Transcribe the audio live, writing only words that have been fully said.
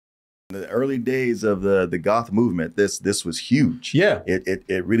The early days of the goth movement, this was huge. Yeah.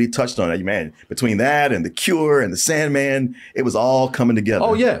 It really touched on it, man. Between that and The Cure and the Sandman, it was all coming together.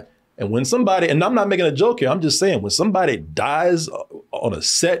 Oh, yeah. And when somebody, and I'm not making a joke here, I'm just saying, when somebody dies on a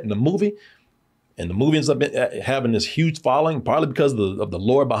set in a movie, and the movie ends up having this huge following, partly because of the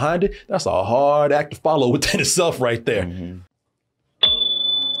lore behind it, that's a hard act to follow within itself right there. Mm-hmm.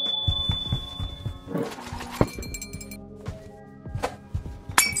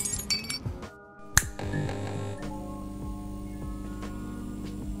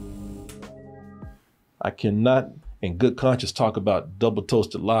 I cannot, in good conscience, talk about Double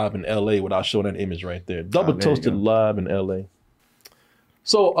Toasted Live in LA without showing that image right there. Double Toasted Live in LA.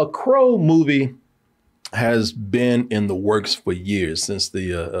 So a Crow movie has been in the works for years, since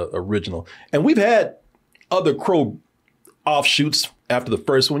the original. And we've had other Crow offshoots after the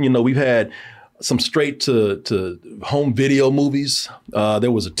first one. You know, we've had some straight to home video movies.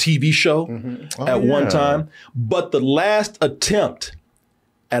 There was a TV show at one time. But the last attempt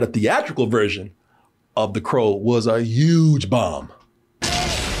at a theatrical version of The Crow was a huge bomb.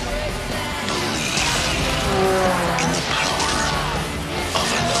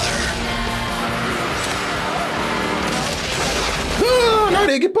 Now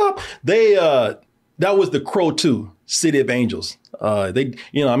they get popped. That was The Crow 2, City of Angels. They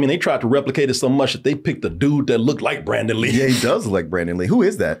tried to replicate it so much that they picked a dude that looked like Brandon Lee. Yeah, he does look like Brandon Lee. Who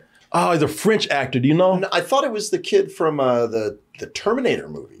is that? Oh, he's a French actor. Do you know? No, I thought it was the kid from the Terminator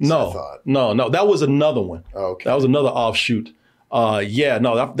movies. No, that was another one. Oh, okay. That was another offshoot.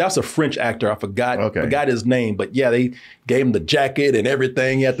 That's a French actor. I forgot his name, but yeah, they gave him the jacket and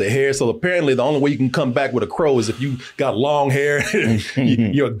everything. He had the hair. So apparently the only way you can come back with a crow is if you got long hair,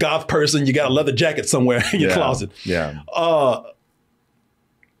 you're a goth person, you got a leather jacket somewhere in your closet. Yeah.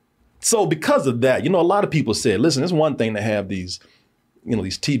 So because of that, a lot of people said, listen, it's one thing to have these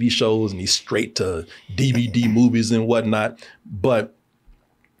TV shows and these straight to DVD movies and whatnot, but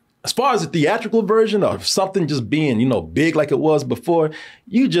as far as the theatrical version of something just being, big like it was before,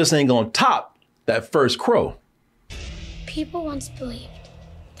 you just ain't gonna top that first Crow. People once believed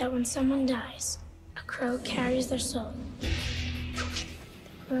that when someone dies, a crow carries their soul. The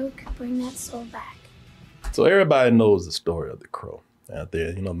crow could bring that soul back. So everybody knows the story of The Crow out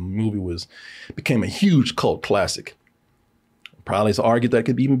there. The movie became a huge cult classic. Probably it's argued that it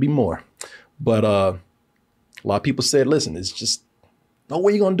could even be more. But a lot of people said, listen, it's just no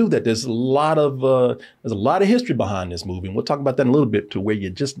way you're gonna do that. There's a lot of history behind this movie, and we'll talk about that in a little bit. To where you're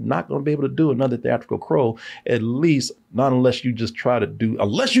just not gonna be able to do another theatrical Crow, at least not unless you just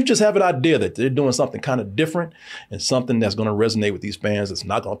unless you just have an idea that they're doing something kind of different and something that's gonna resonate with these fans that's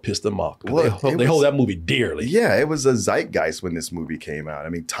not gonna piss them off. Well, they hold that movie dearly. Yeah, it was a zeitgeist when this movie came out. I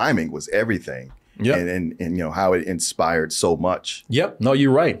mean, timing was everything. Yep. And how it inspired so much. Yep. No,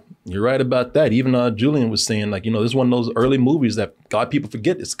 you're right. You're right about that. Even Julian was saying, this is one of those early movies that a lot of people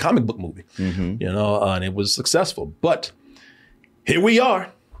forget. It's a comic book movie, and it was successful. But here we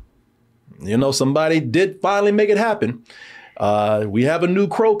are. Somebody did finally make it happen. We have a new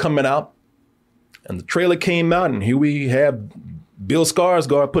Crow coming out, and the trailer came out, and here we have Bill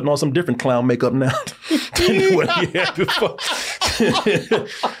Skarsgard putting on some different clown makeup now than what he had before.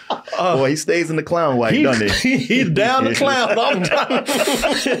 Boy, he stays in the clown white, doesn't he? He's down the clown all the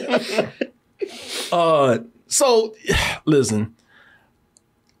time. So, listen,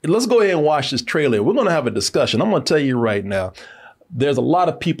 let's go ahead and watch this trailer. We're going to have a discussion. I'm going to tell you right now, there's a lot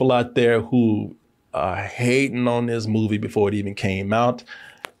of people out there who are hating on this movie before it even came out.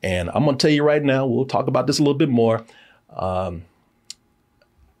 And I'm going to tell you right now, we'll talk about this a little bit more.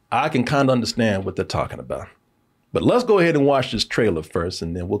 I can kind of understand what they're talking about. But let's go ahead and watch this trailer first,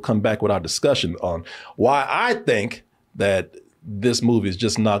 and then we'll come back with our discussion on why I think that this movie is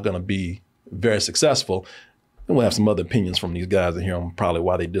just not going to be very successful. And we'll have some other opinions from these guys in here on probably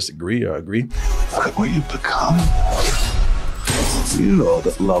why they disagree or agree. Look at what you've become. You know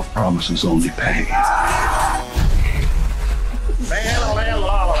that love promises only pain.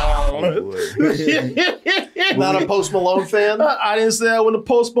 Not a Post Malone fan? I didn't say I was a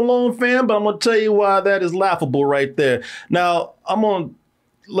Post Malone fan, but I'm going to tell you why that is laughable right there. Now, I'm going to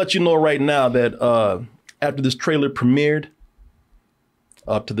let you know right now that after this trailer premiered,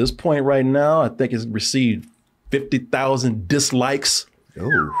 up to this point right now, I think it's received 50,000 dislikes.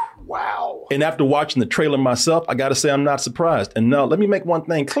 Oh, wow. And after watching the trailer myself, I got to say I'm not surprised. And now let me make one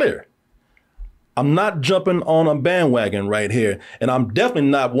thing clear. I'm not jumping on a bandwagon right here. And I'm definitely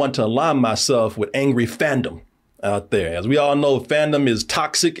not one to align myself with angry fandom out there. As we all know, fandom is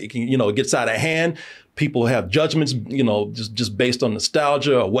toxic. It can, it gets out of hand. People have judgments, just based on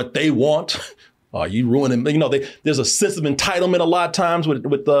nostalgia or what they want. Are you ruining? You know, there's a sense of entitlement a lot of times with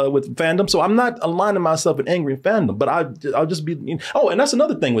fandom. So I'm not aligning myself with angry fandom, but I'll just be. Oh, and that's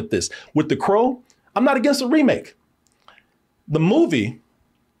another thing with this. With The Crow, I'm not against a remake. The movie,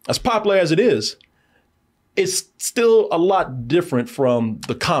 as popular as it is, it's still a lot different from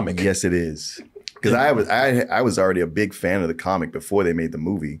the comic. Yes, it is. Because I was already a big fan of the comic before they made the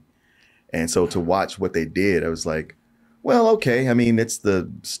movie, and so to watch what they did, I was like, well, okay. I mean, it's the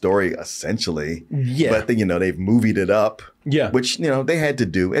story essentially. Yeah. But then, they've movied it up. Yeah. Which, they had to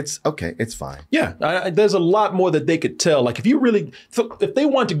do. It's okay. It's fine. Yeah. There's a lot more that they could tell. Like if they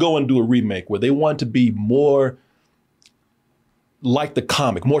want to go and do a remake where they want to be more like the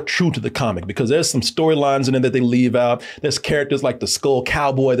comic, more true to the comic, because there's some storylines in it that they leave out. There's characters like the Skull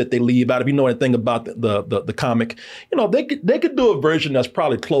Cowboy that they leave out. If you know anything about the comic, they could do a version that's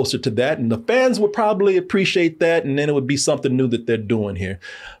probably closer to that, and the fans would probably appreciate that, and then it would be something new that they're doing here.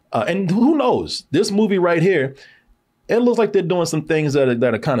 And who knows? This movie right here, it looks like they're doing some things that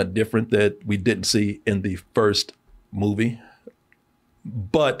are kind of different that we didn't see in the first movie.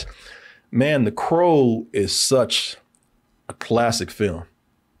 But man, The Crow is such a classic film.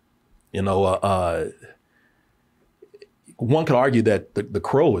 One could argue that the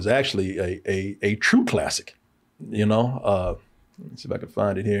Crow is actually a true classic. Let me see if I can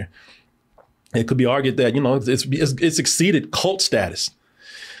find it here. It could be argued that it's exceeded cult status.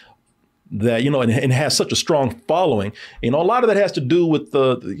 That and has such a strong following. A lot of that has to do with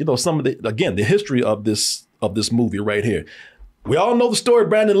some of the history of this movie right here. We all know the story of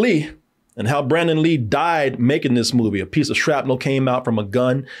Brandon Lee. And how Brandon Lee died making this movie. A piece of shrapnel came out from a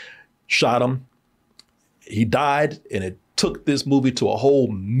gun, shot him. He died, and it took this movie to a whole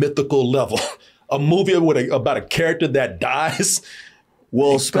mythical level. A movie about a character that dies.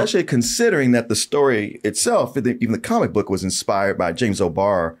 Well, especially considering that the story itself, even the comic book, was inspired by James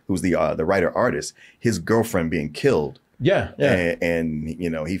O'Barr, who's the writer-artist, his girlfriend being killed. Yeah. And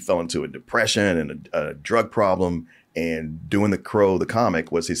he fell into a depression and a drug problem. And doing The Crow, the comic,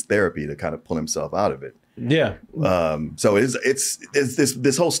 was his therapy to kind of pull himself out of it. Yeah. So it's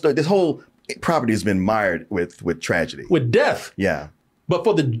this whole property has been mired with tragedy, with death. Yeah. But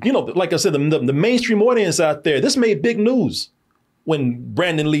for like I said, the mainstream audience out there, this made big news when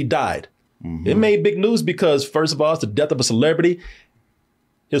Brandon Lee died. Mm-hmm. It made big news because, first of all, it's the death of a celebrity.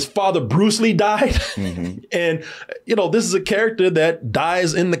 His father, Bruce Lee, died. Mm-hmm. And this is a character that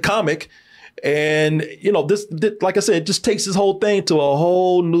dies in the comic. And, this, like I said, it just takes this whole thing to a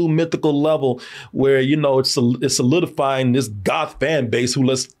whole new mythical level where, it's solidifying this goth fan base who,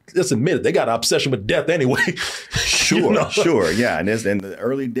 let's admit it, they got an obsession with death anyway. Sure. Yeah. And in the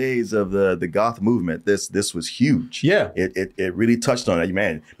early days of the goth movement, this was huge. Yeah. It really touched on it.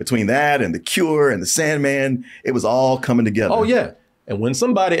 Man, between that and The Cure and the Sandman, it was all coming together. Oh, yeah. And when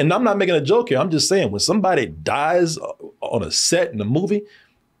somebody, and I'm not making a joke here, I'm just saying, when somebody dies on a set in a movie,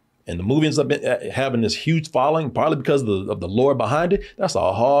 and the movie ends up having this huge following, partly because of the lore behind it, that's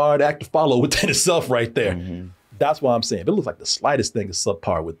a hard act to follow within itself right there. Mm-hmm. That's why I'm saying, if it looks like the slightest thing is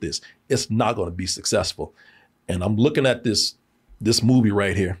subpar with this, it's not going to be successful. And I'm looking at this movie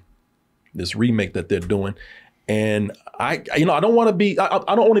right here, this remake that they're doing, and I don't want to be judgmental.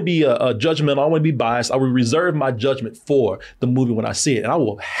 I don't want to be biased. I will reserve my judgment for the movie when I see it, and I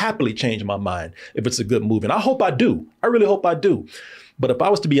will happily change my mind if it's a good movie. And I hope I do. I really hope I do. But if I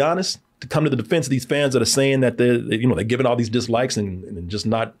was to be honest, to come to the defense of these fans that are saying that they're giving all these dislikes and just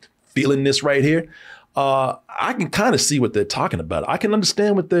not feeling this right here, I can kind of see what they're talking about. I can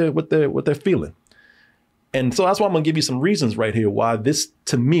understand what they're feeling. And so that's why I'm going to give you some reasons right here why this,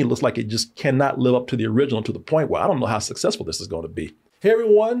 to me, looks like it just cannot live up to the original, to the point where I don't know how successful this is going to be. Hey,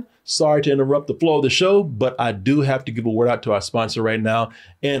 everyone. Sorry to interrupt the flow of the show, but I do have to give a word out to our sponsor right now.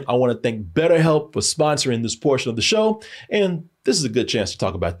 And I want to thank BetterHelp for sponsoring this portion of the show. And this is a good chance to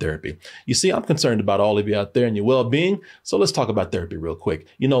talk about therapy. You see, I'm concerned about all of you out there and your well-being. So let's talk about therapy real quick.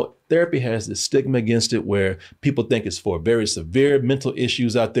 Therapy has this stigma against it where people think it's for very severe mental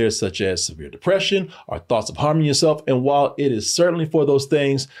issues out there, such as severe depression or thoughts of harming yourself. And while it is certainly for those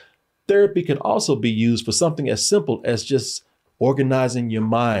things, therapy can also be used for something as simple as just organizing your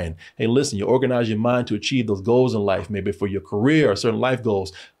mind. Hey, listen, you organize your mind to achieve those goals in life, maybe for your career or certain life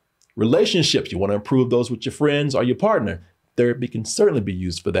goals. Relationships, you want to improve those with your friends or your partner. Therapy can certainly be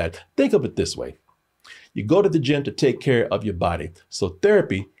used for that. Think of it this way. You go to the gym to take care of your body. So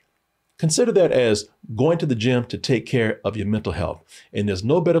therapy, consider that as going to the gym to take care of your mental health. And there's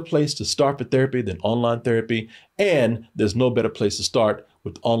no better place to start with therapy than online therapy. And there's no better place to start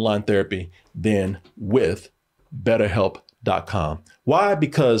with online therapy than with BetterHelp.com. Why?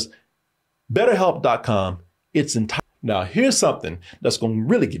 Because BetterHelp.com, it's entirely Now, here's something that's going to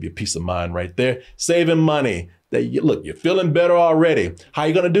really give you peace of mind right there. Saving money. Look, you're feeling better already. How are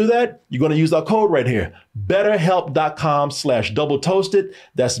you going to do that? You're going to use our code right here. BetterHelp.com/doubletoasted.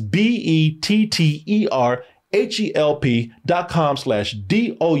 That's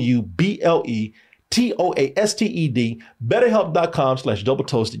BetterHelp.com/DOUBLETOASTED.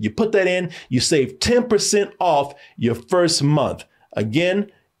 BetterHelp.com/doubletoasted. You put that in, you save 10% off your first month. Again,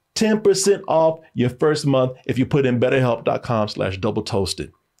 10% off your first month if you put in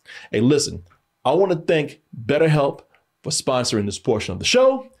BetterHelp.com/doubletoasted. Hey, listen. I want to thank BetterHelp for sponsoring this portion of the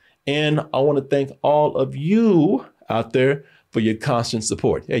show. And I want to thank all of you out there for your constant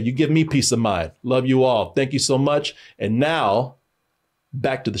support. Hey, you give me peace of mind. Love you all. Thank you so much. And now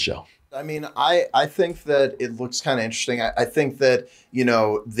back to the show. I mean, I think that it looks kind of interesting. I think that, you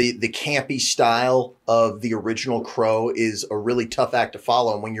know, the campy style of the original Crow is a really tough act to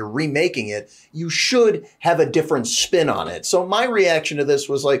follow. And when you're remaking it, you should have a different spin on it. So my reaction to this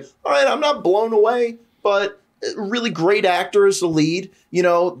was like, all right, I'm not blown away, but really great actor as the lead. You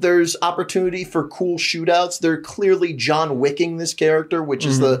know, there's opportunity for cool shootouts. They're clearly John Wicking this character, which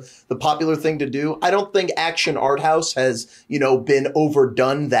is the popular thing to do. I don't think action art house has, you know, been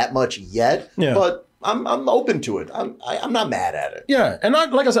overdone that much yet, but I'm open to it. I'm not mad at it. Yeah, and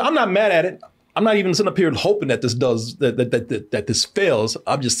like I said, I'm not mad at it. I'm not even sitting up here hoping that this does that this fails.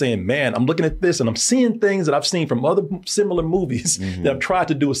 I'm just saying, man, I'm looking at this and I'm seeing things that I've seen from other similar movies that have tried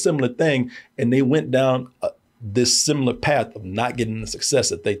to do a similar thing, and they went down this similar path of not getting the success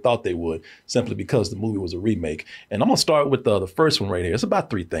that they thought they would, simply because the movie was a remake. And I'm gonna start with the first one right here. It's about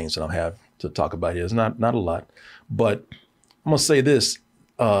 3 things that I have to talk about here. It's not a lot, but I'm gonna say this.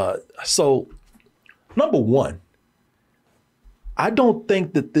 So number one, I don't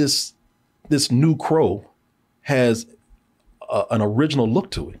think that this new Crow has an original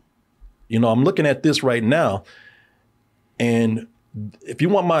look to it. You know, I'm looking at this right now, and if you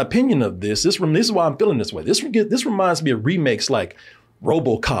want my opinion of this is why I'm feeling this way. This reminds me of remakes like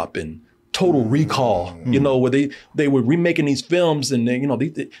RoboCop and Total Recall, you know, where they were remaking these films, and you know,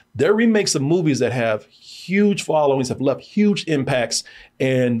 they're remakes of movies that have huge followings, have left huge impacts,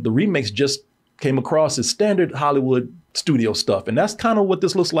 and the remakes just came across as standard Hollywood studio stuff. And that's kind of what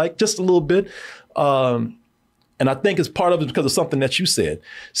this looks like, just a little bit. And I think it's part of it because of something that you said.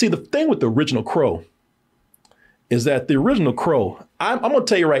 See, the thing with the original Crow is that the original Crow, I'm going to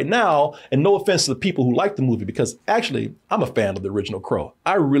tell you right now, and no offense to the people who like the movie, because actually I'm a fan of the original Crow.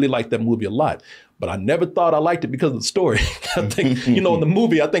 I really like that movie a lot, but I never thought I liked it because of the story. I think, you know, in the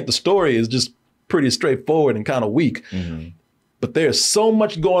movie, I think the story is just pretty straightforward and kind of weak. But there's so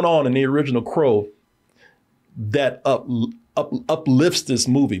much going on in the original Crow that uplifts this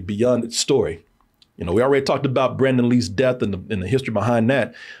movie beyond its story. You know, we already talked about Brandon Lee's death and the history behind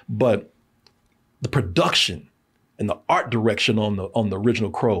that, but the production and the art direction on the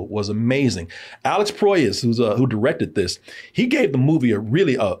original Crow was amazing. Alex Proyas, who directed this, he gave the movie a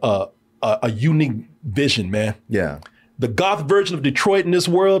really unique vision, man. Yeah, the goth version of Detroit in this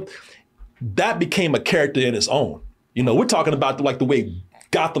world, that became a character in its own. You know, we're talking about the way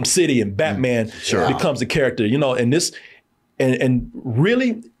Gotham City and Batman becomes a character. You know, and this and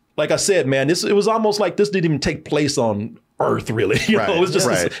really, like I said, man, it was almost like this didn't even take place on Earth, really. You know, it was just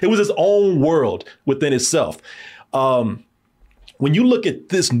it was its own world within itself. When you look at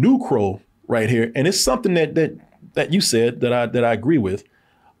this new Crow right here, and it's something that you said that I agree with.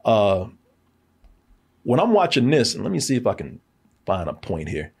 When I'm watching this, and let me see if I can find a point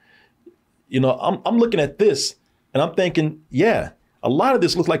here. You know, I'm looking at this and I'm thinking, yeah, a lot of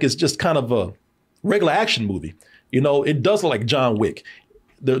this looks like it's just kind of a regular action movie. You know, it does look like John Wick.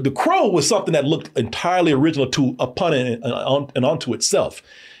 The Crow was something that looked entirely original upon and onto itself.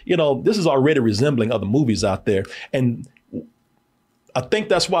 You know, this is already resembling other movies out there. And I think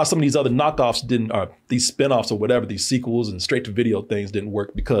that's why some of these other knockoffs or these spinoffs or whatever, these sequels and straight to video things didn't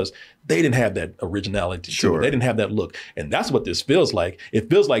work because they didn't have that originality to it. They didn't have that look. And that's what this feels like. It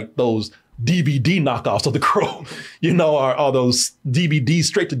feels like those DVD knockoffs of The Crow, you know, are those DVD,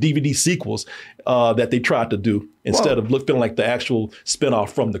 straight to DVD sequels that they tried to do instead of feeling like the actual spinoff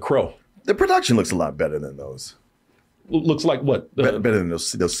from The Crow. The production looks a lot better than those. Looks like what? Better than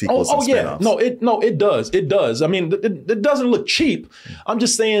those sequels and spinoffs. It does. It does. I mean, it doesn't look cheap. I'm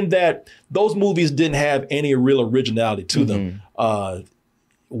just saying that those movies didn't have any real originality to them.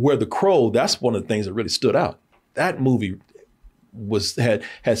 Where The Crow, that's one of the things that really stood out. That movie had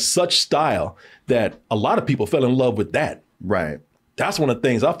such style that a lot of people fell in love with that. Right. That's one of the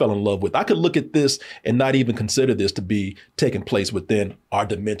things I fell in love with. I could look at this and not even consider this to be taking place within our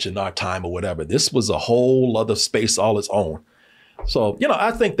dimension, our time, or whatever. This was a whole other space all its own. So, you know,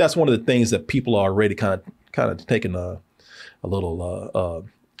 I think that's one of the things that people are already kind kind of taking a little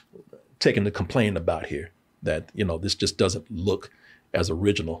taking the complaint about here, that, you know, this just doesn't look as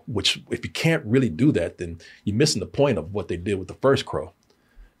original, which if you can't really do that, then you're missing the point of what they did with the first Crow,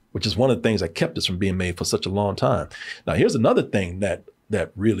 which is one of the things that kept this from being made for such a long time. Now, here's another thing that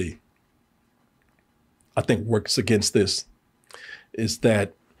really, I think, works against this, is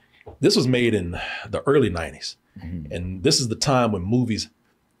that this was made in the early 90s. Mm-hmm. And this is the time when movies,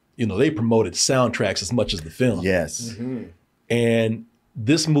 you know, they promoted soundtracks as much as the film. Yes. Mm-hmm. And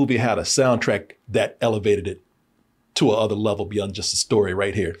this movie had a soundtrack that elevated it to another level beyond just the story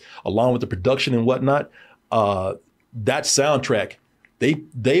right here. Along with the production and whatnot, that soundtrack,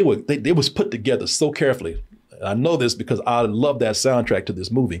 they was put together so carefully. And I know this because I love that soundtrack to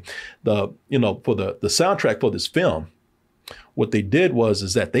this movie. For the soundtrack for this film, what they did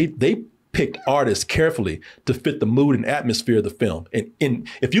is that they picked artists carefully to fit the mood and atmosphere of the film. And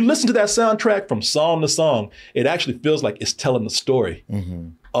if you listen to that soundtrack from song to song, it actually feels like it's telling the story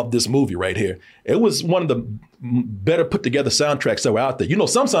of this movie right here. It was one of the better put together soundtracks that were out there. You know,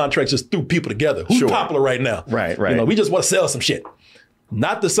 some soundtracks just threw people together. Who's popular right now? Right. You know, we just want to sell some shit.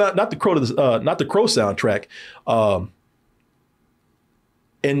 Not the Crow soundtrack.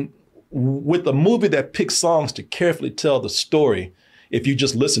 And with a movie that picks songs to carefully tell the story, if you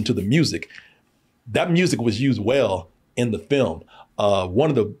just listen to the music, that music was used well in the film. One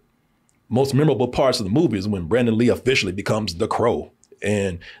of the most memorable parts of the movie is when Brandon Lee officially becomes the Crow,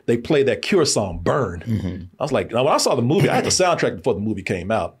 and they play that Cure song, Burn. Mm-hmm. I was like, when I saw the movie, I had the soundtrack before the movie came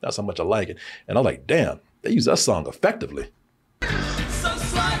out. That's how much I like it. And I was like, damn, they use that song effectively.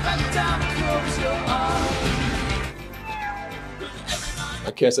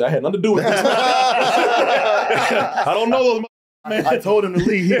 I can't say I had nothing to do with this. I don't know those. I told him to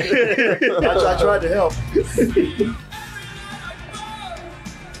leave. I tried to help.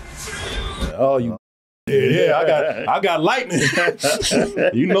 Oh, you. Yeah, I got lightning.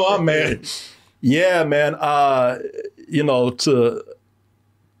 You know I'm mad. Yeah, man. You know, to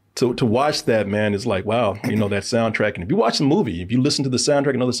watch that, man, is like, wow, you know, that soundtrack. And if you watch the movie, if you listen to the soundtrack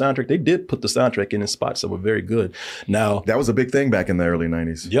and know the soundtrack, they did put the soundtrack in spots that were very good. Now, that was a big thing back in the early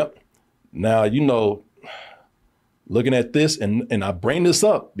 90s. Yep. Now, you know, looking at this, and I bring this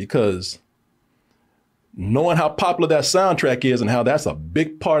up because knowing how popular that soundtrack is and how that's a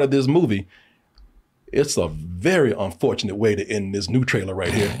big part of this movie, it's a very unfortunate way to end this new trailer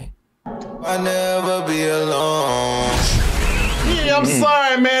right here. I'll never be alone. Yeah, I'm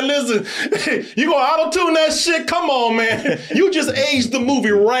sorry, man. Listen, you gonna auto-tune that shit? Come on, man. You just aged the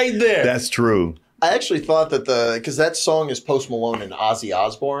movie right there. That's true. I actually thought that because that song is Post Malone and Ozzy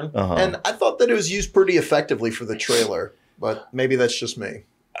Osbourne, and I thought that it was used pretty effectively for the trailer, but maybe that's just me.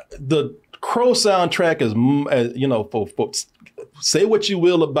 The Crow soundtrack is, you know, for say what you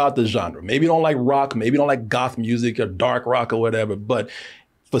will about the genre. Maybe you don't like rock, maybe you don't like goth music or dark rock or whatever, but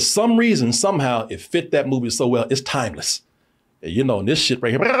for some reason, somehow, it fit that movie so well. It's timeless. You know, and this shit right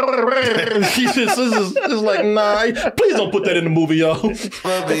here, it's like, nah, please don't put that in the movie, yo.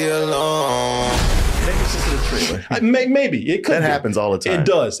 I'll be alone. Maybe it's just a trailer. Maybe it could. That happens all the time. It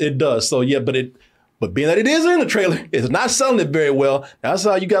does. So yeah, but being that it is in the trailer, it's not selling it very well. That's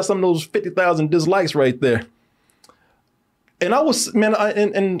how you got some of those 50,000 dislikes right there. And I was, man,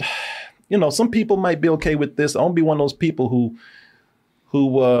 and you know, some people might be okay with this. I won't be one of those people who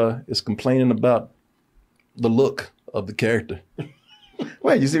is complaining about the look of the character.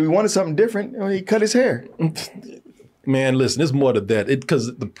 Wait, you see, we wanted something different. He cut his hair. Man, listen, there's more to that.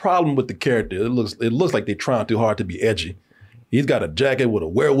 Because the problem with the character, it looks like they're trying too hard to be edgy. He's got a jacket with a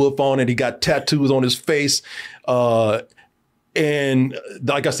werewolf on it. He got tattoos on his face. And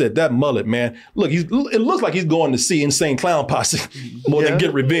like I said, that mullet, man, look, it looks like he's going to see Insane Clown Posse more than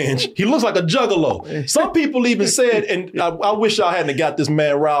get revenge. He looks like a juggalo. Some people even said, and I wish y'all hadn't got this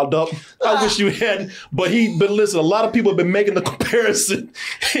man riled up. I wish you hadn't. But listen, a lot of people have been making the comparison.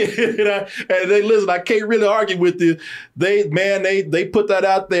 and listen, I can't really argue with you. They put that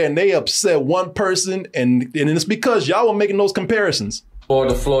out there and they upset one person, and it's because y'all were making those comparisons.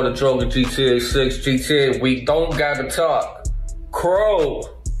 Florida Joker, GTA 6, GTA, we don't gotta talk. Crow,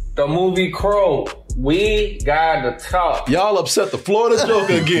 the movie Crow, we gotta talk. Y'all upset the Florida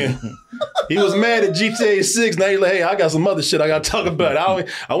Joker again. He was mad at GTA 6. Now he's like, hey, I got some other shit I gotta talk about.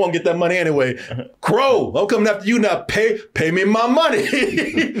 I won't get that money anyway. Crow, I'm coming after you now. Pay me my money.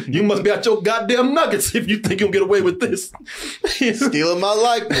 You must be out your goddamn nuggets if you think you'll get away with this. Stealing my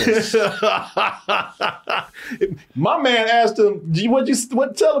likeness. My man asked him,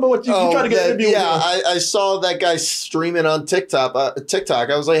 tell him what you try to get an interview with. Yeah, I saw that guy streaming on TikTok.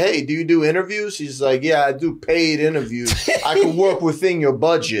 I was like, hey, do you do interviews? He's like, yeah, I do paid interviews. I can work within your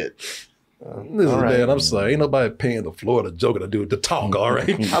budget. Listen, man, I'm sorry. Ain't nobody paying the Florida Joker to do it to talk, all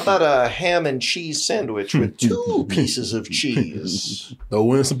right? How about a ham and cheese sandwich with 2 pieces of cheese?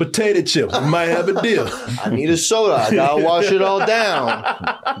 Throw in some potato chips. We might have a deal. I need a soda. I gotta wash it all down.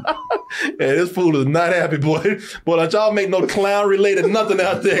 Hey, this fool is not happy, boy. Boy, don't y'all make no clown-related nothing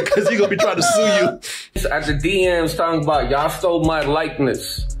out there, because he's going to be trying to sue you. At the DMs talking about y'all stole my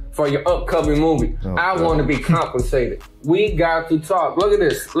likeness for your upcoming movie. I want to be compensated. We got to talk. Look at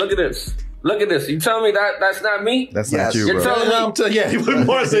this. Look at this. Look at this. You tell me that's not me? That's not you, You're bro. telling me? I'm telling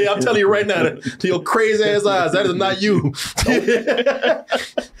you, I'm telling you right now, to your crazy ass eyes, that is not you.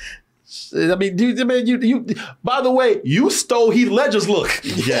 I mean, you. By the way, you stole Heath Ledger's look.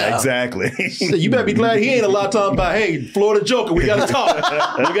 Yeah, exactly. You better be glad he ain't a lot of time about, hey, Florida Joker, we gotta talk.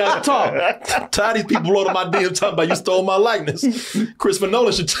 We gotta talk. Tired of these people blowing my DM talking about you stole my likeness. Christopher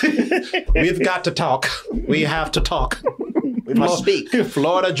Nolan should we've got to talk. We have to talk. We must speak.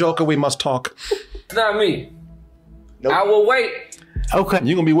 Florida Joker, we must talk. It's not me. Nope. I will wait. Okay.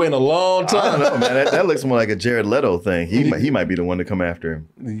 You're gonna be waiting a long I time. don't know, man. That looks more like a Jared Leto thing. He might be the one to come after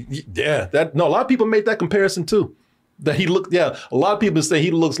him. Yeah, a lot of people make that comparison too. That he looked, a lot of people say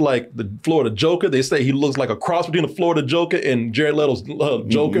he looks like the Florida Joker. They say he looks like a cross between the Florida Joker and Jared Leto's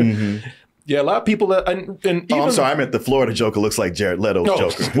Joker. Mm-hmm. Yeah, a lot of people and even, I'm sorry, I meant the Florida Joker looks like Jared Leto's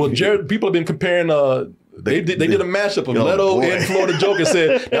Joker. Well, people have been comparing. They did a mashup of Leto and Florida Joker.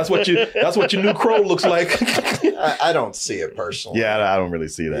 Said that's what your new Crow looks like. I don't see it personally. Yeah, I don't really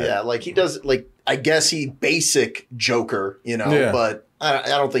see that. Yeah, like he does. Like I guess he basic Joker, but I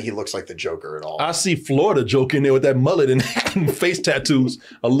don't think he looks like the Joker at all. I see Florida Joker in there with that mullet and face tattoos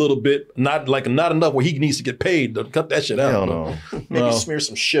a little bit. Not enough where he needs to get paid to cut that shit out. Hell no. Maybe smear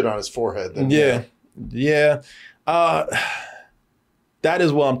some shit on his forehead. Then, yeah. That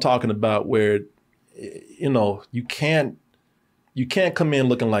is what I'm talking about. Where you can't come in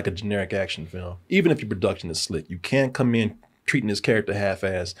looking like a generic action film, even if your production is slick. You can't come in treating this character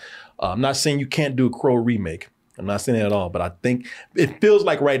half-ass. I'm not saying you can't do a Crow remake. I'm not saying that at all, but I think it feels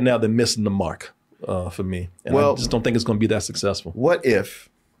like right now they're missing the mark for me. And I just don't think it's going to be that successful. What if,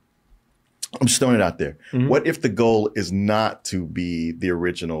 I'm just throwing it out there, what if the goal is not to be the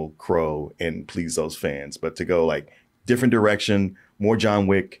original Crow and please those fans, but to go like different direction, more John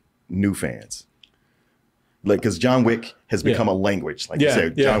Wick, new fans? Like, because John Wick has become a language, like you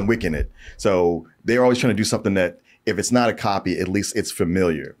said, John Wick in it. So they're always trying to do something that, if it's not a copy, at least it's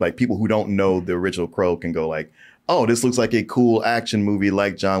familiar. Like people who don't know the original Crow can go like, oh, this looks like a cool action movie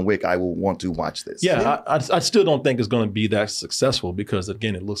like John Wick. I will want to watch this. Yeah, I still don't think it's going to be that successful because,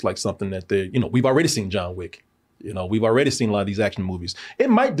 again, it looks like something that we've already seen John Wick. We've already seen a lot of these action movies. It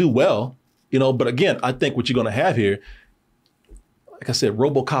might do well, but again, I think what you're going to have here, like I said,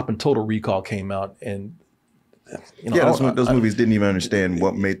 RoboCop and Total Recall came out and those movies didn't even understand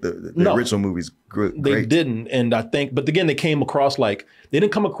what made the original movies great. They didn't, and I think, but again, they came across like they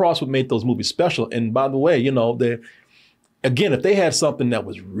didn't come across what made those movies special. And by the way, again, if they had something that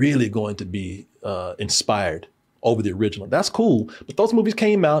was really going to be inspired over the original, that's cool. But those movies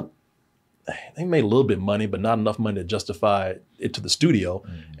came out, they made a little bit of money, but not enough money to justify it to the studio.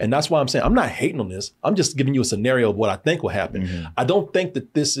 And that's why I'm saying I'm not hating on this. I'm just giving you a scenario of what I think will happen. I don't think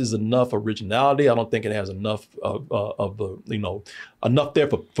that this is enough originality. I don't think it has enough enough there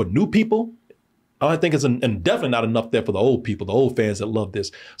for new people. I think it's and definitely not enough there for the old people, the old fans that love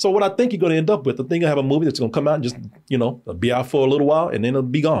this. So what I think you're going to end up with, I think you have a movie that's going to come out and just be out for a little while and then it'll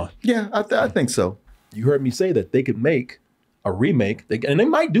be gone. Yeah, I think so. You heard me say that they could make a remake, and they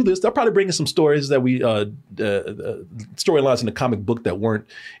might do this. They'll probably bring in some stories that storylines in the comic book that weren't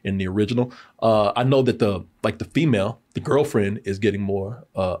in the original. I know that the girlfriend is getting more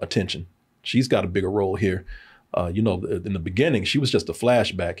attention. She's got a bigger role here. In the beginning, she was just a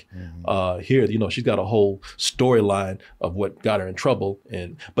flashback. Here, she's got a whole storyline of what got her in trouble.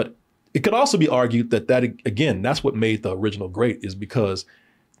 But it could also be argued that again, that's what made the original great, is because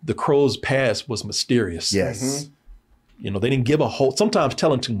the Crow's past was mysterious. Yes. They didn't give a whole. Sometimes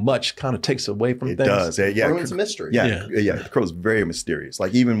telling too much kind of takes away from things. It does. Yeah. Ruins mystery. Yeah. The Crow's very mysterious.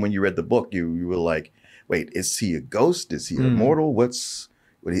 Like even when you read the book, you were like, wait, is he a ghost? Is he immortal? Is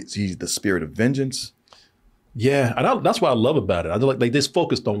he the spirit of vengeance? Yeah, and that's what I love about it. I like they just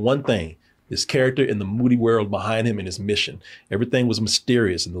focused on one thing: this character and the moody world behind him and his mission. Everything was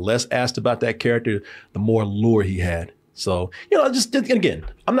mysterious, and the less asked about that character, the more lure he had. So, just again,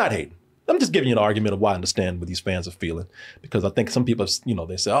 I'm not hating. I'm just giving you an argument of why I understand what these fans are feeling, because I think some people,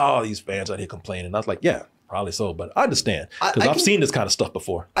 they say, "Oh, these fans out here complaining." And I was like, "Yeah, probably so," but I understand because I've seen this kind of stuff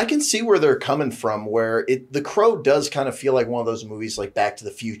before. I can see where they're coming from. Where The Crow does kind of feel like one of those movies like Back to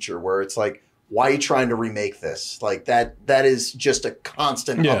the Future, where it's like, why are you trying to remake this? Like that is just a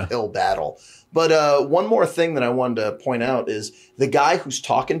constant uphill battle. But one more thing that I wanted to point out is the guy who's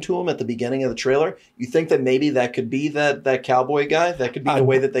talking to him at the beginning of the trailer. You think that maybe that could be that cowboy guy? That could be the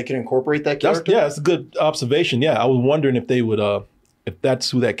way that they can incorporate that character? Yeah, it's a good observation. Yeah, I was wondering if they would, if that's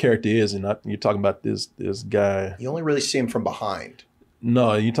who that character is. And you're talking about this guy. You only really see him from behind.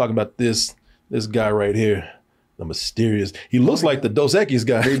 No, you're talking about this guy right here. The mysterious. He looks like the Dos Equis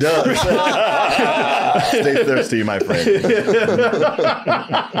guy. He does. Stay thirsty, my friend.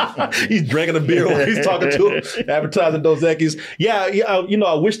 He's drinking a beer while he's talking to him, advertising Dos Equis. Yeah,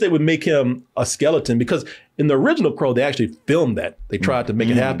 I wish they would make him a skeleton, because in the original Crow, they actually filmed that. They tried to make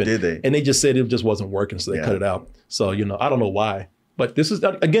it happen. Did they? And they just said it just wasn't working, so they cut it out. So, I don't know why. But this is,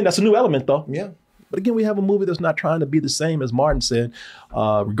 again, that's a new element, though. Yeah. But again, we have a movie that's not trying to be the same, as Martin said.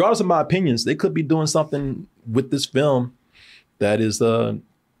 Regardless of my opinions, they could be doing something with this film that is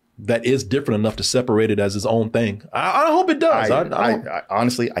different enough to separate it as its own thing. I hope it does. I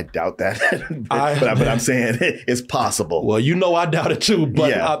honestly, I doubt that. but I'm saying it's possible. Well, I doubt it too,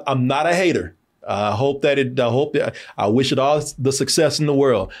 but I'm not a hater. I wish it all the success in the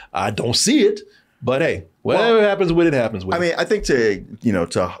world. I don't see it, but hey, whatever happens with it happens with it. I mean, I think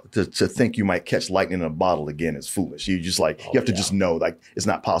to think you might catch lightning in a bottle again is foolish. You just you have to just know it's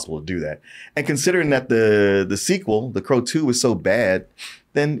not possible to do that. And considering that the sequel, The Crow 2, is so bad,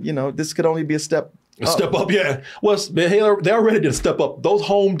 then this could only be a step up, yeah. Well, they already did a step up. Those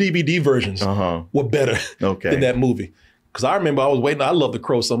home DVD versions were better than that movie. Because I remember I was waiting. I love The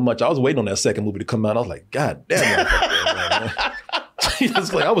Crow so much. I was waiting on that second movie to come out. I was like, God damn.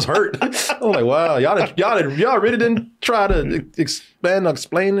 I was hurt. I was like, wow, y'all really didn't try to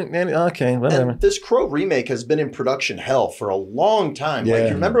explain it. Okay, whatever. And this Crow remake has been in production hell for a long time. Yeah.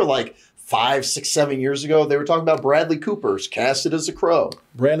 You remember 5, 6, 7 years ago, they were talking about Bradley Cooper's casted as a Crow.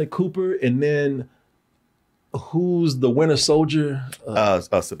 Bradley Cooper, and then who's the Winter Soldier?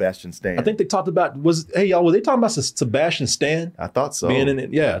 Sebastian Stan. I think they talked about were they talking about Sebastian Stan? I thought so. Being in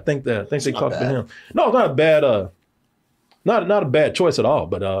it. Yeah, I think they talked about him. No, it's not a bad not a bad choice at all,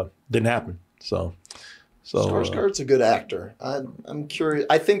 but didn't happen. So Skarsgard's a good actor. I'm curious.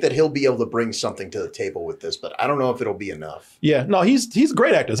 I think that he'll be able to bring something to the table with this, but I don't know if it'll be enough. Yeah, no, he's a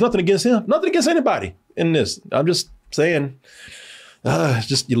great actor. There's nothing against him. Nothing against anybody in this. I'm just saying,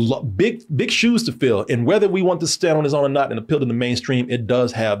 just big shoes to fill. And whether we want to stand on his own or not and appeal to the mainstream, it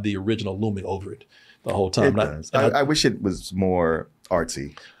does have the original looming over it the whole time. It does. I wish it was more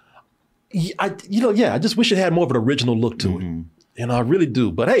artsy. I just wish it had more of an original look to it. And I really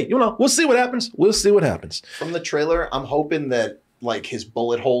do. But hey, we'll see what happens. We'll see what happens. From the trailer, I'm hoping that his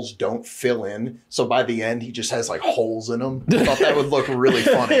bullet holes don't fill in. So by the end, he just has holes in them. I thought that would look really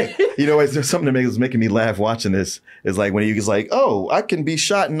funny. There's something that was making me laugh watching this. Is when he was like, oh, I can be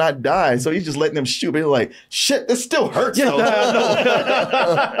shot and not die. So he's just letting them shoot. But he's like, shit, this still hurts. Yeah, that's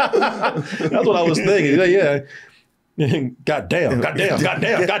what I was thinking. Yeah. Goddamn.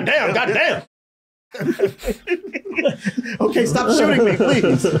 Okay, stop shooting me,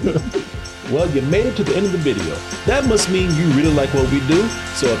 please. Well, you made it to the end of the video. That must mean you really like what we do.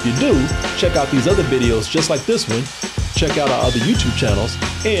 So if you do, check out these other videos just like this one. Check out our other YouTube channels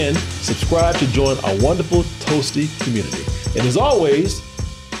and subscribe to join our wonderful Toasty community. And as always,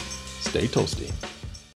 stay toasty.